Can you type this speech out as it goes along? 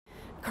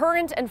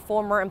Current and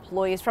former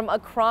employees from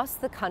across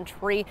the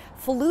country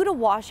flew to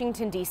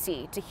Washington,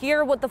 D.C. to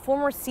hear what the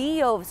former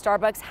CEO of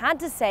Starbucks had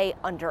to say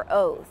under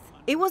oath.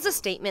 It was a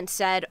statement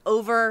said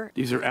over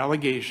These are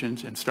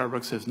allegations, and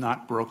Starbucks has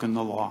not broken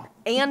the law.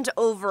 And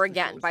over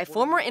again by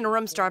former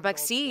interim Starbucks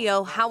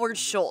CEO Howard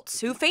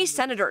Schultz, who faced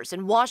senators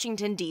in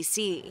Washington,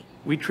 D.C.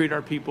 We treat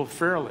our people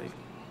fairly.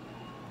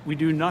 We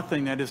do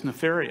nothing that is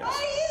nefarious.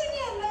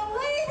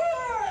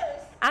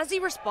 As he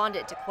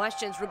responded to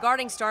questions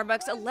regarding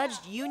Starbucks'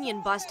 alleged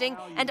union busting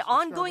and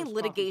ongoing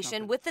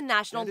litigation with the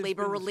National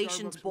Labor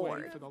Relations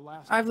Board.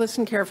 I've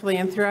listened carefully,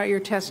 and throughout your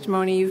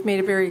testimony, you've made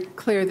it very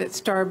clear that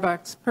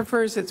Starbucks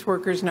prefers its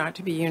workers not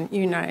to be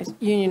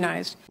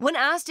unionized. When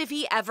asked if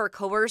he ever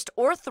coerced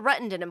or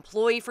threatened an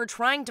employee for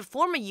trying to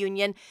form a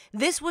union,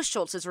 this was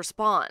Schultz's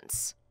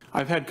response.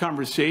 I've had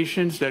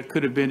conversations that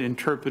could have been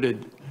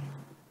interpreted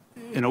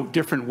in a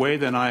different way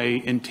than I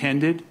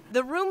intended.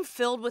 The room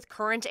filled with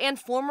current and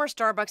former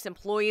Starbucks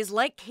employees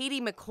like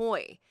Katie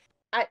McCoy.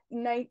 At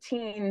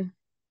 19,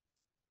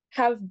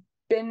 have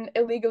been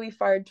illegally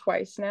fired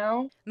twice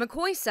now.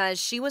 McCoy says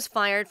she was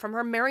fired from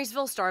her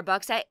Marysville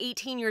Starbucks at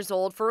 18 years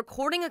old for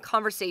recording a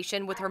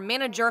conversation with her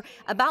manager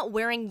about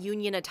wearing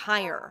union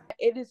attire.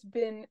 It has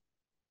been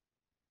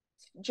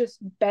just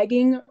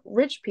begging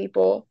rich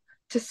people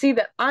to see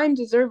that I'm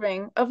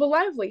deserving of a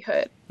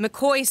livelihood.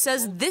 McCoy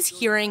says this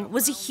hearing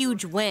was a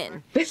huge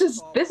win. This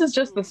is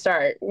just the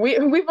start.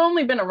 We've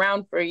only been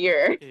around for a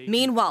year.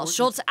 Meanwhile,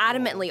 Schultz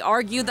adamantly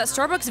argued that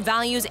Starbucks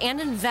values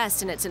and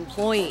invests in its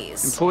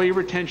employees. Employee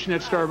retention at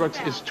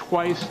Starbucks is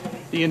twice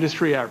the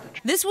industry average.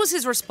 This was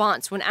his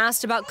response when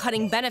asked about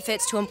cutting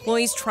benefits to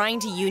employees trying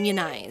to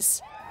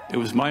unionize. It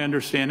was my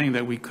understanding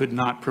that we could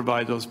not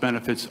provide those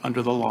benefits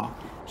under the law.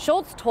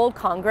 Schultz told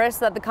Congress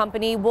that the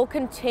company will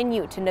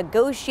continue to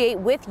negotiate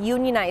with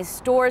unionized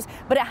stores,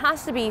 but it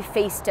has to be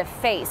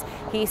face-to-face.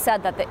 He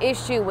said that the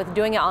issue with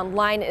doing it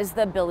online is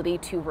the ability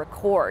to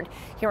record.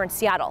 Here in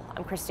Seattle,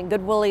 I'm Kristen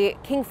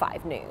Goodwillie, King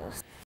 5 News.